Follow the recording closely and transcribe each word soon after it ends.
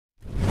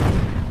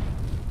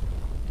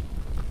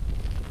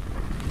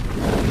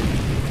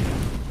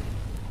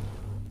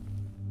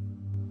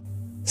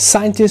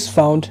Scientists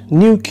found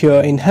new cure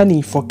in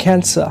honey for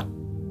cancer.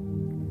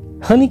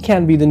 Honey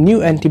can be the new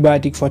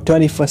antibiotic for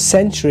 21st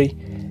century.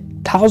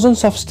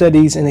 Thousands of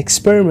studies and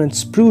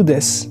experiments prove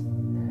this.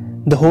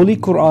 The Holy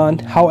Quran,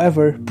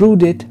 however,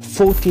 proved it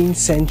 14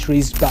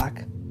 centuries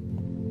back.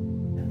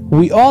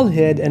 We all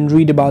heard and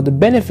read about the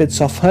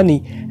benefits of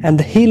honey and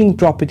the healing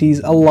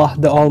properties Allah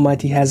the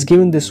Almighty has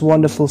given this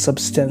wonderful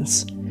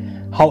substance.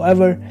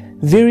 However,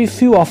 very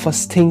few of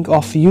us think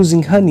of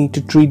using honey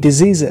to treat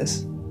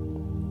diseases.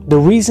 The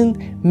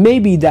reason may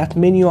be that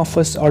many of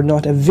us are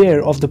not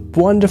aware of the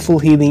wonderful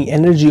healing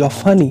energy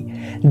of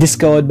honey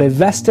discovered by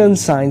Western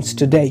science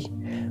today,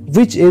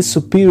 which is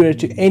superior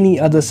to any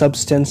other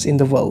substance in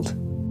the world.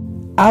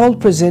 I will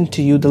present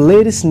to you the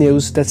latest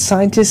news that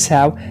scientists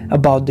have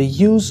about the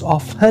use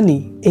of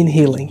honey in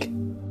healing.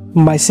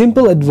 My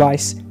simple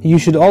advice: you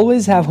should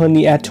always have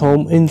honey at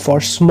home in for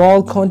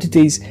small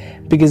quantities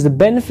because the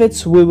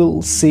benefits we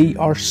will see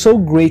are so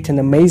great and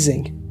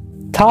amazing.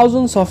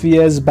 Thousands of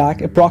years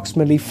back,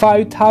 approximately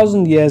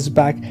 5,000 years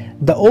back,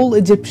 the old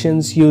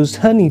Egyptians used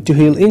honey to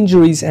heal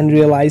injuries and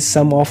realized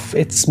some of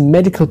its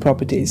medical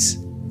properties.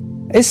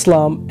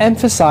 Islam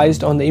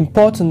emphasized on the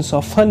importance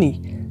of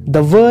honey.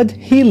 The word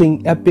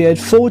healing appeared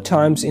 4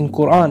 times in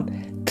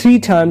Quran, 3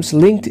 times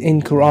linked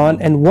in Quran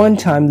and 1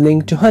 time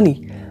linked to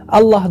honey.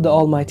 Allah the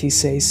Almighty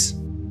says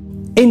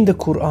in the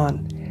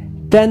Quran,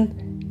 "Then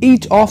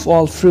eat of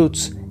all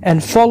fruits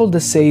and follow the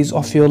sayings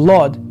of your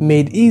Lord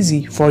made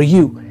easy for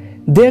you.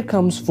 There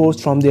comes forth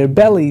from their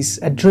bellies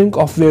a drink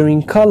of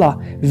varying color,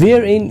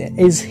 wherein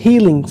is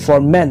healing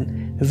for men.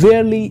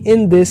 Verily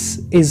in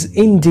this is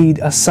indeed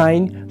a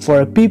sign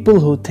for a people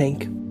who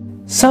think."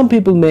 Some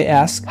people may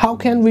ask, how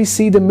can we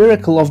see the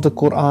miracle of the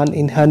Quran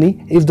in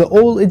honey if the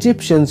old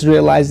Egyptians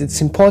realized its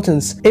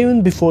importance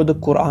even before the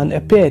Quran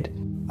appeared?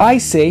 I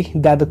say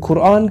that the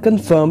Quran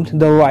confirmed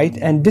the right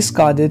and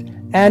discarded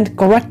and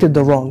corrected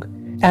the wrong,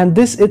 and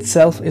this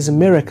itself is a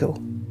miracle.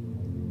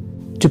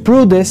 To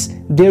prove this,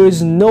 there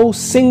is no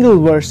single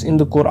verse in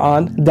the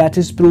Quran that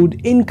is proved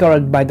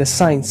incorrect by the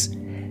science.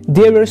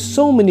 There were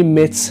so many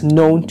myths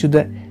known to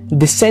the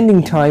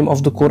descending time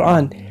of the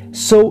Quran,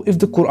 so if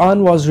the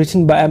Quran was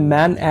written by a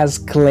man as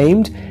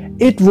claimed,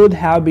 it would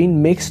have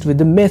been mixed with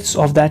the myths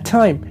of that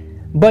time.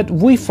 But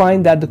we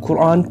find that the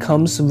Quran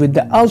comes with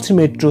the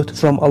ultimate truth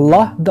from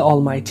Allah the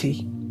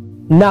Almighty.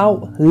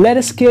 Now, let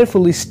us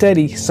carefully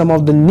study some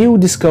of the new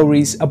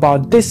discoveries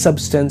about this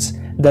substance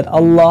that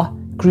Allah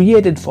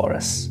created for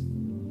us.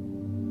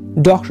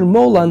 Dr.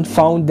 Molan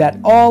found that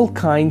all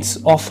kinds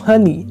of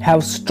honey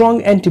have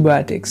strong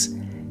antibiotics.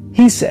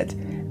 He said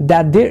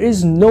that there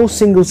is no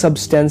single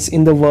substance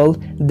in the world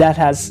that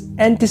has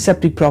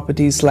antiseptic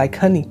properties like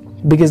honey,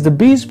 because the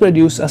bees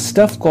produce a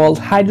stuff called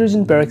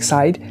hydrogen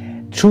peroxide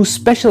through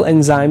special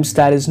enzymes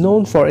that is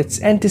known for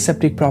its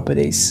antiseptic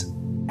properties.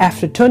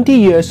 After 20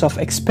 years of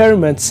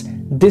experiments,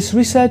 this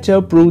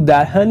researcher proved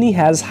that honey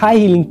has high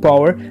healing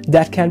power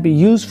that can be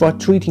used for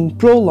treating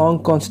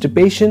prolonged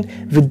constipation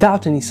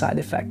without any side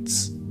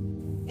effects.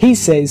 He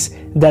says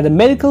that the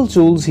medical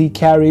tools he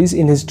carries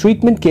in his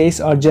treatment case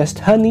are just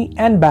honey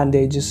and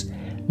bandages.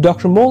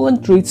 Dr. Molan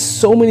treats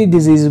so many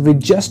diseases with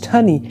just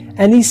honey,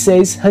 and he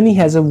says honey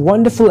has a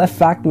wonderful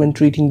effect when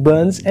treating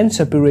burns and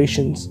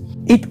suppurations.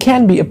 It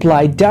can be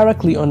applied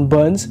directly on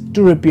burns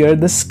to repair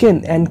the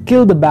skin and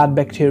kill the bad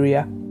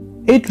bacteria.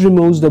 It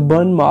removes the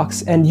burn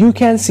marks and you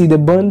can see the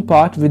burn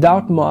part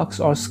without marks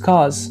or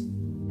scars.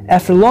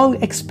 After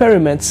long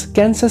experiments,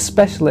 cancer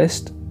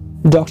specialist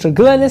Dr.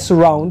 Glennis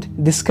Round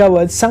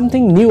discovered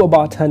something new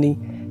about honey.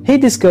 He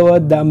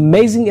discovered the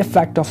amazing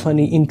effect of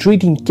honey in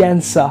treating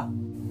cancer.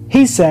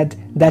 He said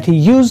that he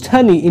used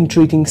honey in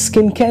treating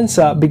skin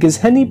cancer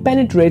because honey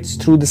penetrates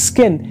through the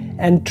skin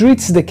and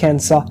treats the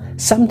cancer,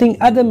 something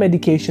other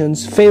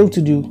medications fail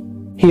to do.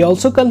 He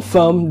also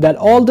confirmed that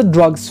all the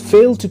drugs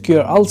fail to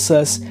cure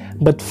ulcers,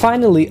 but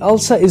finally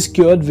ulcer is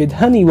cured with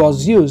honey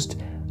was used.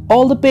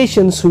 All the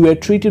patients who were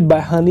treated by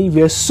honey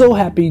were so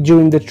happy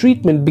during the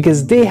treatment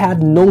because they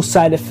had no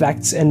side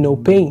effects and no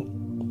pain.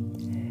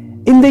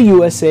 In the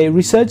USA,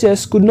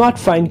 researchers could not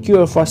find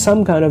cure for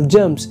some kind of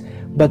germs,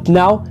 but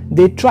now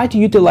they try to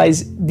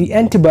utilize the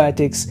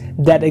antibiotics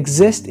that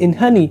exist in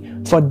honey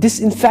for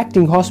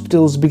disinfecting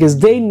hospitals because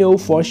they know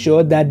for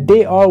sure that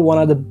they are one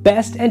of the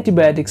best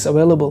antibiotics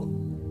available.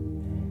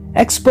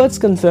 Experts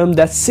confirm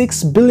that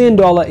 $6 billion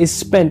is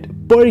spent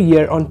per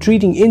year on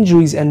treating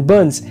injuries and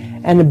burns,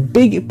 and a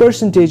big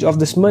percentage of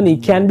this money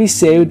can be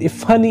saved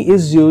if honey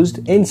is used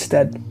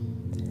instead.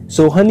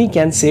 So honey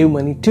can save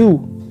money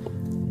too.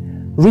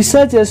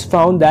 Researchers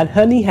found that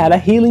honey had a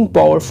healing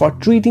power for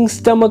treating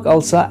stomach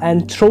ulcer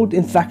and throat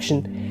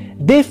infection.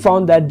 They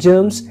found that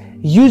germs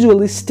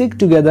usually stick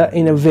together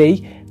in a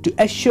way to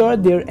assure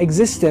their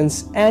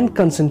existence and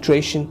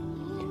concentration.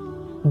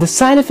 The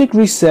scientific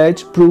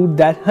research proved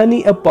that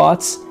honey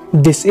apart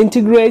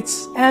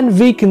disintegrates and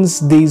weakens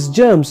these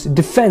germs'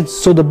 defense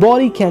so the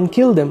body can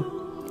kill them.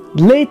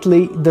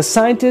 Lately, the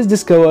scientists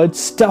discovered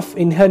stuff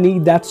in honey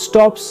that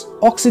stops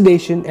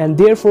oxidation and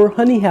therefore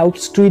honey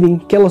helps treating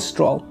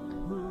cholesterol.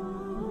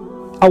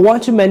 I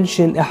want to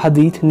mention a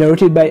hadith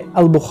narrated by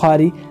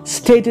Al-Bukhari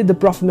stated the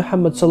Prophet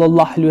Muhammad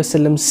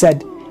ﷺ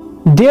said,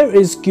 "There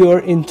is cure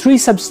in 3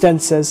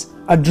 substances: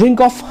 a drink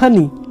of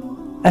honey,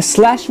 a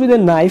slash with a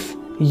knife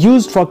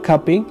used for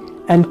cupping,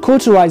 and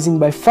cauterizing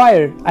by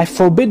fire. I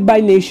forbid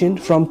by nation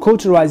from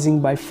cauterizing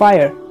by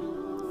fire."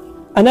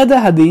 Another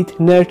hadith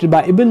narrated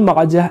by Ibn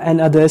Majah and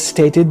others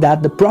stated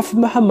that the Prophet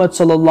Muhammad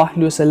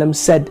ﷺ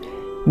said,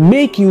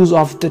 "Make use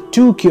of the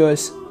 2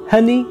 cures,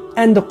 honey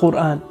and the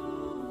Quran."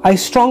 I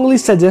strongly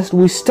suggest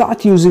we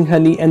start using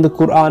honey and the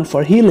Quran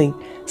for healing,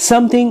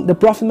 something the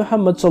Prophet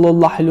Muhammad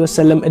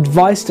ﷺ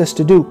advised us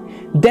to do.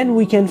 Then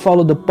we can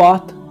follow the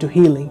path to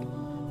healing.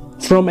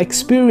 From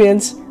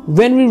experience,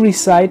 when we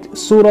recite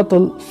Surah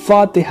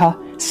Al-Fatiha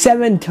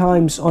 7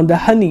 times on the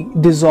honey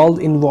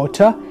dissolved in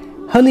water,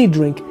 honey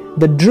drink,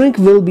 the drink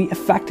will be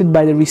affected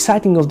by the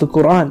reciting of the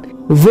Quran.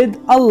 With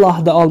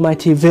Allah the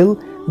Almighty will,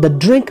 the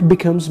drink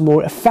becomes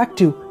more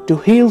effective to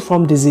heal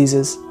from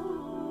diseases.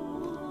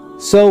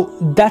 So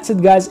that's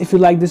it guys. If you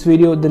like this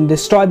video, then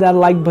destroy that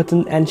like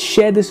button and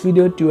share this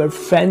video to your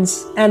friends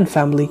and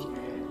family.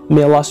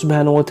 May Allah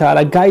subhanahu wa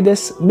ta'ala guide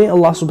us. May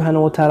Allah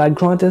subhanahu wa ta'ala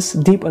grant us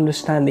deep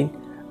understanding.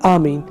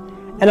 Ameen.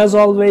 And as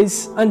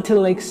always,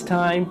 until next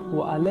time,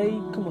 wa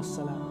alaykum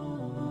assalam.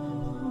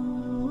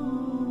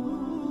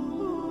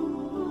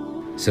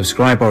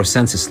 Subscribe our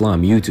Sense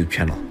Islam YouTube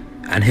channel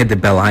and hit the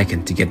bell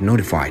icon to get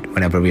notified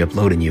whenever we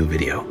upload a new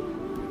video.